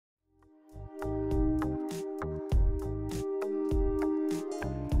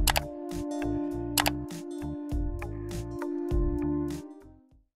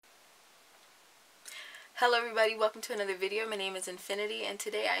Hello everybody, welcome to another video. My name is Infiniti and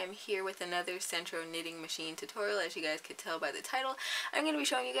today I am here with another Sentro knitting machine tutorial. As you guys could tell by the title, I'm going to be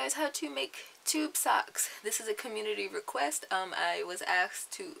showing you guys how to make tube socks. This is a community request. I was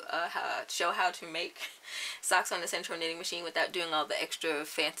asked to show how to make socks on the Sentro knitting machine without doing all the extra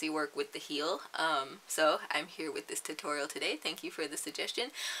fancy work with the heel. So I'm here with this tutorial today. Thank you for the suggestion.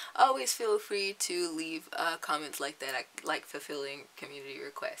 Always feel free to leave comments like that. I like fulfilling community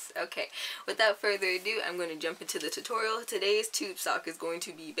requests. Okay, without further ado, I'm going to jump into the tutorial. Today's tube sock is going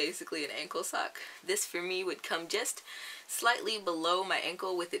to be basically an ankle sock. This for me would come just slightly below my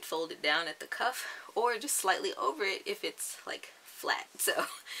ankle with it folded down at the cuff, or just slightly over it if it's like flat. So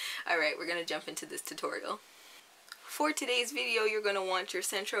alright, we're going to jump into this tutorial. For today's video, you're going to want your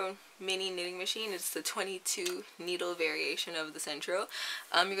Sentro mini knitting machine. It's the 22 needle variation of the Sentro.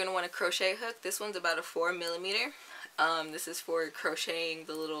 You're going to want a crochet hook. This one's about a 4mm. This is for crocheting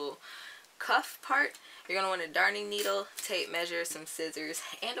the little cuff part. You're going to want a darning needle, tape measure, some scissors,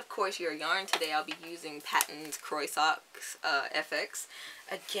 and of course your yarn. Today I'll be using Patton's Crochet Socks FX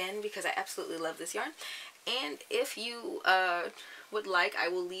again because I absolutely love this yarn. And if you would like, I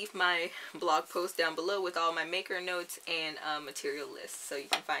will leave my blog post down below with all my maker notes and material lists, so you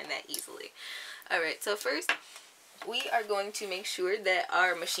can find that easily. Alright, so first we are going to make sure that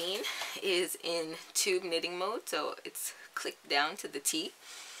our machine is in tube knitting mode, so it's clicked down to the T.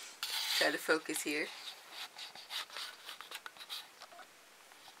 Try to focus here.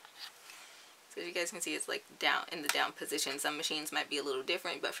 So as you guys can see, it's like down in the down position. Some machines might be a little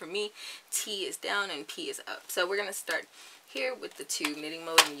different, but for me, T is down and P is up. So we're going to start here with the tube knitting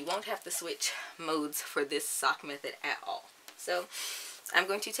mode, and you won't have to switch modes for this sock method at all. So I'm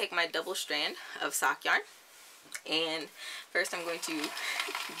going to take my double strand of sock yarn, and first I'm going to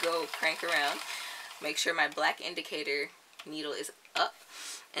go crank around, make sure my black indicator needle is up,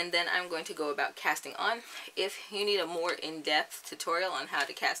 and then I'm going to go about casting on. If you need a more in-depth tutorial on how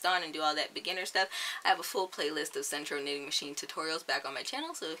to cast on and do all that beginner stuff, I have a full playlist of Sentro knitting machine tutorials back on my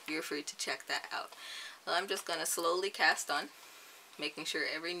channel, so you're free to check that out. Well, I'm just going to slowly cast on, making sure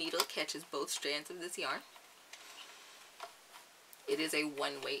every needle catches both strands of this yarn. It is a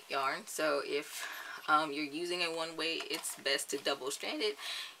one-weight yarn, so if you're using a one-weight, it's best to double strand it.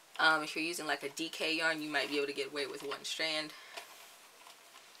 If you're using like a DK yarn, you might be able to get away with one strand.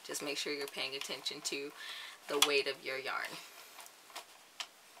 Just make sure you're paying attention to the weight of your yarn.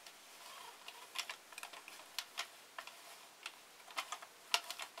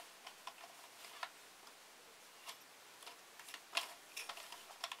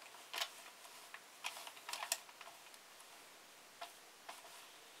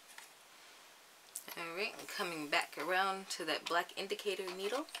 Alright, coming back around to that black indicator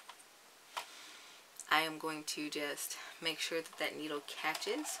needle, I am going to just make sure that that needle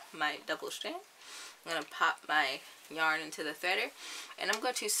catches my double strand. I'm going to pop my yarn into the threader, and I'm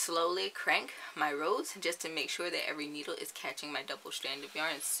going to slowly crank my rows just to make sure that every needle is catching my double strand of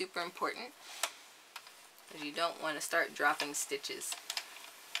yarn. It's super important because you don't want to start dropping stitches.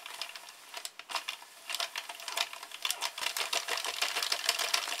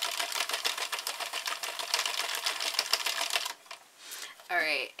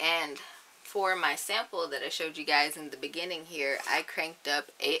 Alright, and for my sample that I showed you guys in the beginning here, I cranked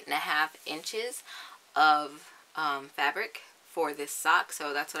up 8.5 inches of fabric for this sock,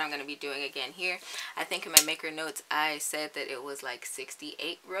 so that's what I'm going to be doing again here. I think in my maker notes I said that it was like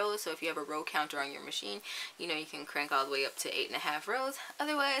 68 rows, so if you have a row counter on your machine, you know you can crank all the way up to 8.5 rows.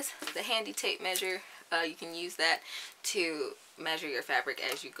 Otherwise, the handy tape measure, you can use that to measure your fabric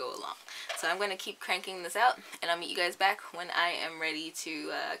as you go along. So I'm going to keep cranking this out, and I'll meet you guys back when I am ready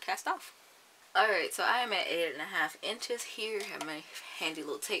to cast off. Alright, so I am at 8.5 inches here. I have my handy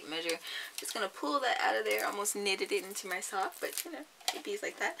little tape measure. Just going to pull that out of there. Almost knitted it into my sock, but you know, it bees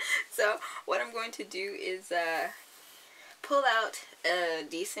like that. So what I'm going to do is pull out a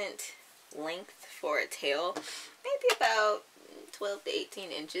decent length for a tail, maybe about 12 to 18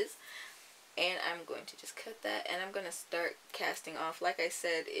 inches. And I'm going to just cut that, and I'm going to start casting off. Like I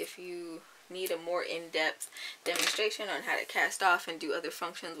said, if you need a more in-depth demonstration on how to cast off and do other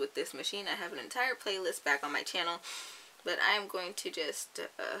functions with this machine, I have an entire playlist back on my channel. But I am going to just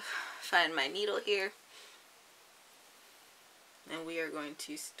find my needle here, and we are going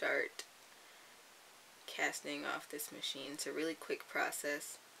to start casting off this machine. It's a really quick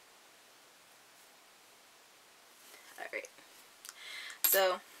process. Alright,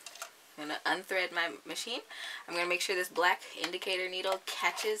 so I'm going to unthread my machine. I'm going to make sure this black indicator needle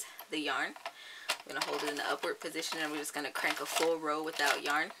catches the yarn. I'm going to hold it in the upward position, and we're just going to crank a full row without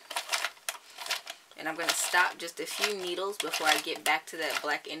yarn. And I'm going to stop just a few needles before I get back to that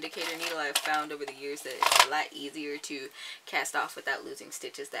black indicator needle. I've found over the years that it's a lot easier to cast off without losing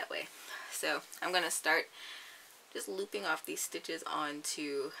stitches that way. So I'm going to start just looping off these stitches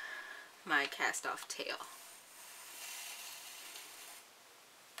onto my cast off tail.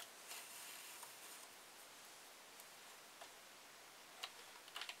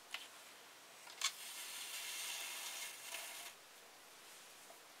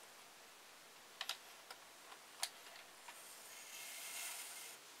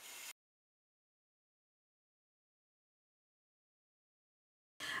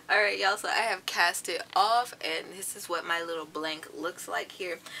 Alright y'all, so I have cast it off and this is what my little blank looks like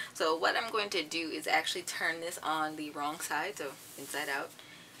here. So what I'm going to do is actually turn this on the wrong side, so inside out,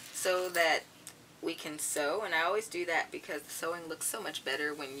 so that we can sew. And I always do that because the sewing looks so much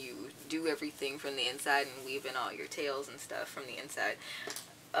better when you do everything from the inside and weave in all your tails and stuff from the inside.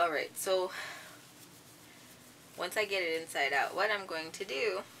 Alright, so once I get it inside out, what I'm going to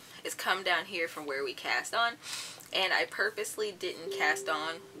do is come down here from where we cast on. And I purposely didn't cast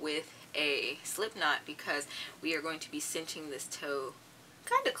on with a slip knot because we are going to be cinching this toe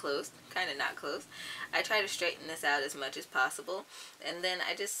kind of close, kind of not close. I try to straighten this out as much as possible, and then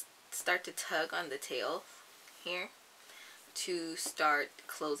I just start to tug on the tail here to start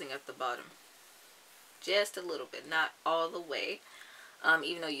closing up the bottom. Just a little bit, not all the way,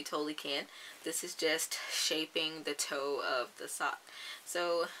 even though you totally can. This is just shaping the toe of the sock.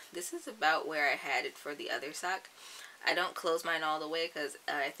 So this is about where I had it for the other sock. I don't close mine all the way because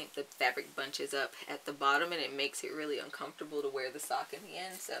I think the fabric bunches up at the bottom and it makes it really uncomfortable to wear the sock in the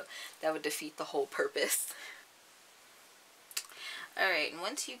end, so that would defeat the whole purpose. Alright, and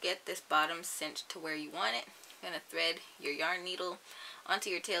once you get this bottom cinched to where you want it, you're going to thread your yarn needle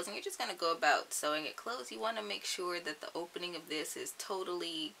onto your tails and you're just going to go about sewing it close. You want to make sure that the opening of this is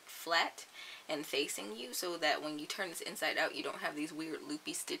totally flat and facing you so that when you turn this inside out you don't have these weird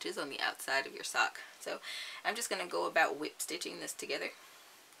loopy stitches on the outside of your sock. So I'm just going to go about whip stitching this together.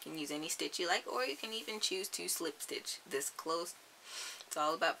 You can use any stitch you like, or you can even choose to slip stitch this close. It's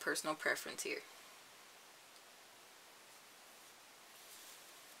all about personal preference here.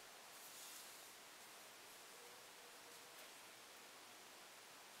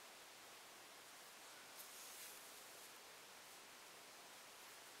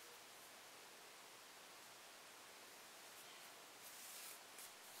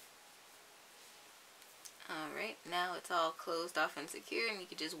 Alright, now it's all closed off and secure, and you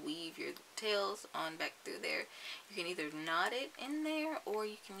can just weave your tails on back through there. You can either knot it in there, or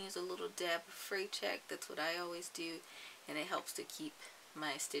you can use a little dab of fray check. That's what I always do, and it helps to keep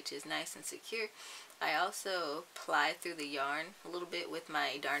my stitches nice and secure. I also ply through the yarn a little bit with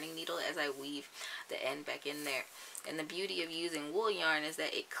my darning needle as I weave the end back in there. And the beauty of using wool yarn is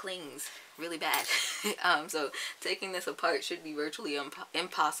that it clings really bad. So taking this apart should be virtually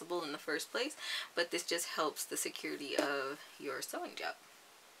impossible in the first place, but this just helps the security of your sewing job.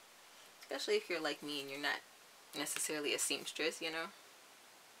 Especially if you're like me and you're not necessarily a seamstress, you know.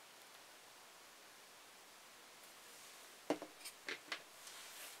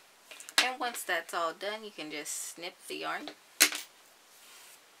 And once that's all done, you can just snip the yarn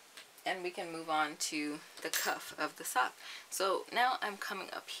and we can move on to the cuff of the sock. So now I'm coming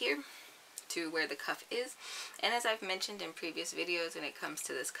up here to where the cuff is, and as I've mentioned in previous videos, when it comes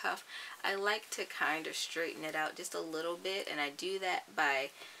to this cuff, I like to kind of straighten it out just a little bit, and I do that by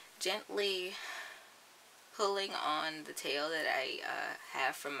gently pulling on the tail that I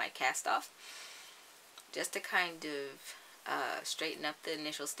have from my cast off, just to kind of straighten up the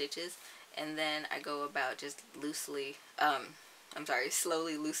initial stitches, and then I go about just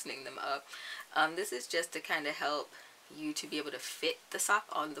slowly loosening them up. This is just to kind of help you to be able to fit the sock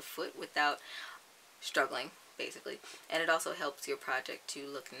on the foot without struggling, basically. And it also helps your project to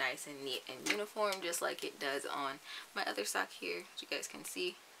look nice and neat and uniform, just like it does on my other sock here, as you guys can see.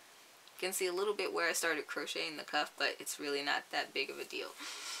 You can see a little bit where I started crocheting the cuff, but it's really not that big of a deal.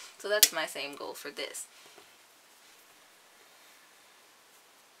 So that's my same goal for this.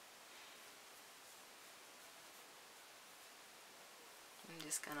 I'm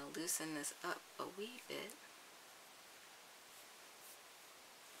just going to loosen this up a wee bit.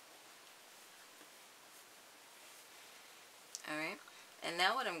 Alright, and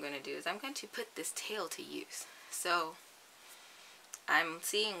now what I'm going to do is I'm going to put this tail to use. So I'm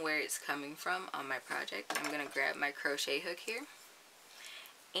seeing where it's coming from on my project. I'm going to grab my crochet hook here,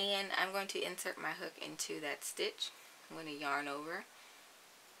 and I'm going to insert my hook into that stitch. I'm going to yarn over,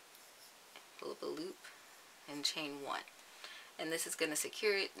 pull up a loop, and chain one. and this is going to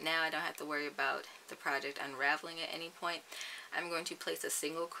secure it. Now I don't have to worry about the project unraveling at any point. I'm going to place a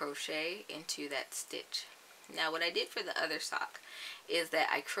single crochet into that stitch. Now what I did for the other sock is that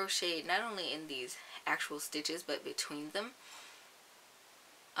I crocheted not only in these actual stitches but between them,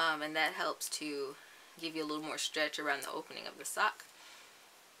 and that helps to give you a little more stretch around the opening of the sock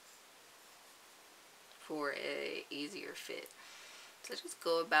for a easier fit. So just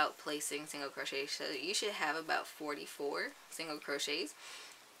go about placing single crochets. So you should have about 44 single crochets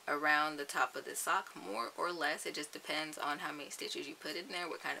around the top of the sock, more or less. It just depends on how many stitches you put in there,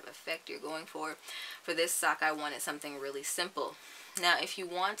 what kind of effect you're going for. For this sock I wanted something really simple. Now if you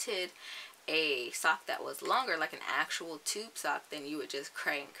wanted a sock that was longer, like an actual tube sock, then you would just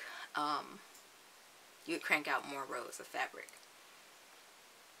crank out more rows of fabric.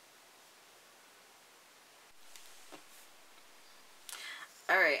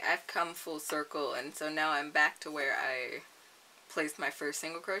 Alright, I've come full circle, and so now I'm back to where I placed my first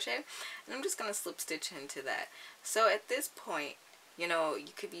single crochet, and I'm just going to slip stitch into that. So at this point, you know,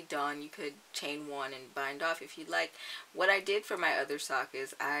 you could be done. You could chain one and bind off if you'd like. What I did for my other sock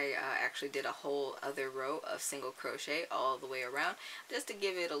is I actually did a whole other row of single crochet all the way around, just to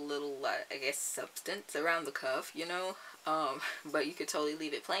give it a little, I guess, substance around the cuff, you know. But you could totally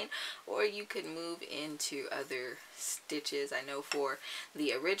leave it plain, or you could move into other stitches. I know for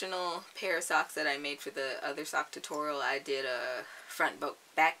the original pair of socks that I made for the other sock tutorial, I did a front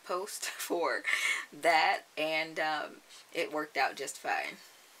back post for that, and it worked out just fine.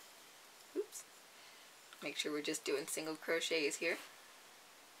 Oops. Make sure we're just doing single crochets here.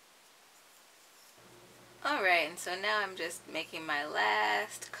 Alright, and so now I'm just making my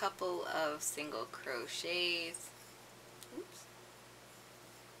last couple of single crochets. Oops.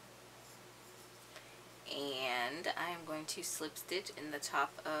 And I'm going to slip stitch in the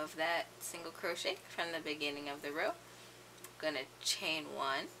top of that single crochet from the beginning of the row. I'm going to chain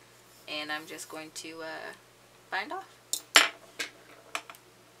one, and I'm just going to bind off.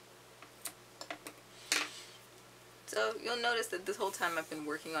 So you'll notice that this whole time I've been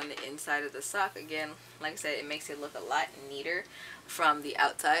working on the inside of the sock. Again, like I said, it makes it look a lot neater from the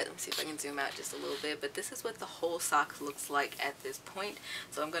outside. Let me see if I can zoom out just a little bit. But this is what the whole sock looks like at this point.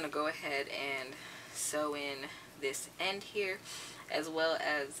 So I'm going to go ahead and sew in this end here, as well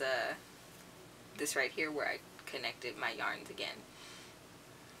as this right here where I connected my yarns again.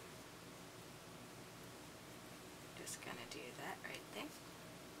 Just going to do that right there.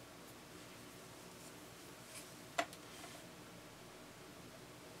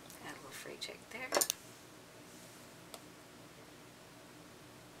 Add a little fray check there.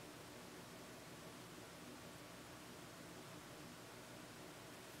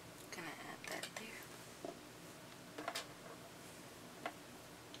 Gonna add that there.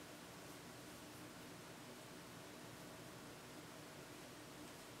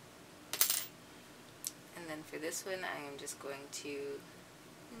 And then for this one, I am just going to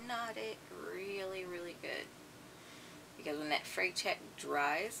knot it really, really good. Because when that fray check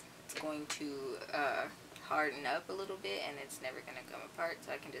dries, it's going to harden up a little bit, and it's never going to come apart.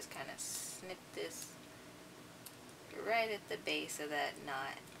 So I can just kind of snip this right at the base of that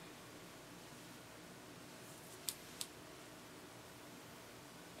knot.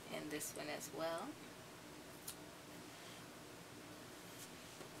 And this one as well.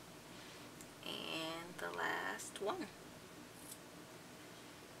 And the last one.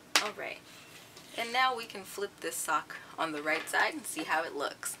 Alright. And now we can flip this sock on the right side and see how it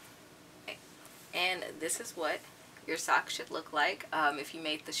looks. Okay. And this is what your sock should look like. If you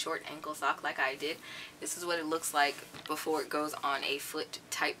made the short ankle sock like I did, this is what it looks like before it goes on a foot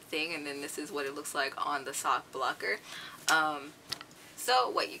type thing, and then this is what it looks like on the sock blocker.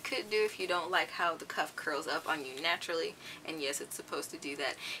 So what you could do if you don't like how the cuff curls up on you naturally, and yes, it's supposed to do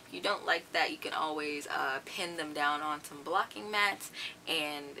that. If you don't like that, you can always pin them down on some blocking mats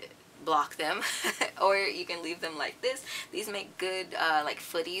and block them, or you can leave them like this. These make good like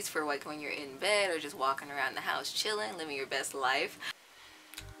footies for like when you're in bed or just walking around the house chilling, living your best life.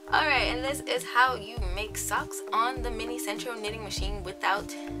 Alright, and this is how you make socks on the mini Sentro knitting machine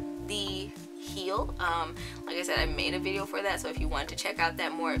without the heel. Like I said, I made a video for that, so if you want to check out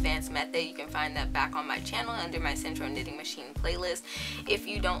that more advanced method, you can find that back on my channel under my Sentro knitting machine playlist. If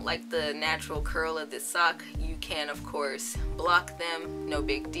you don't like the natural curl of this sock, you can of course block them, no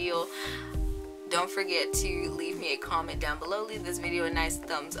big deal. Don't forget to leave me a comment down below, leave this video a nice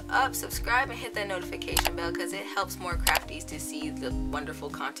thumbs up, subscribe, and hit that notification bell because it helps more crafties to see the wonderful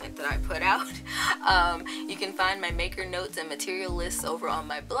content that I put out. You can find my maker notes and material lists over on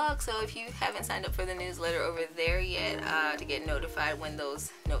my blog, so if you haven't signed up for the newsletter over there yet to get notified when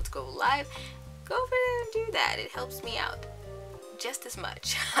those notes go live, go over there and do that. It helps me out. just as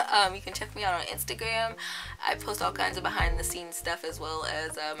much. You can check me out on Instagram. I post all kinds of behind the scenes stuff, as well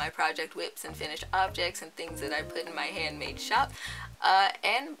as my project whips and finished objects and things that I put in my handmade shop,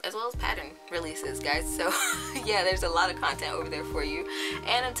 and as well as pattern releases, guys. So yeah, there's a lot of content over there for you.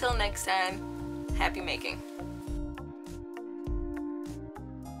 And until next time, happy making.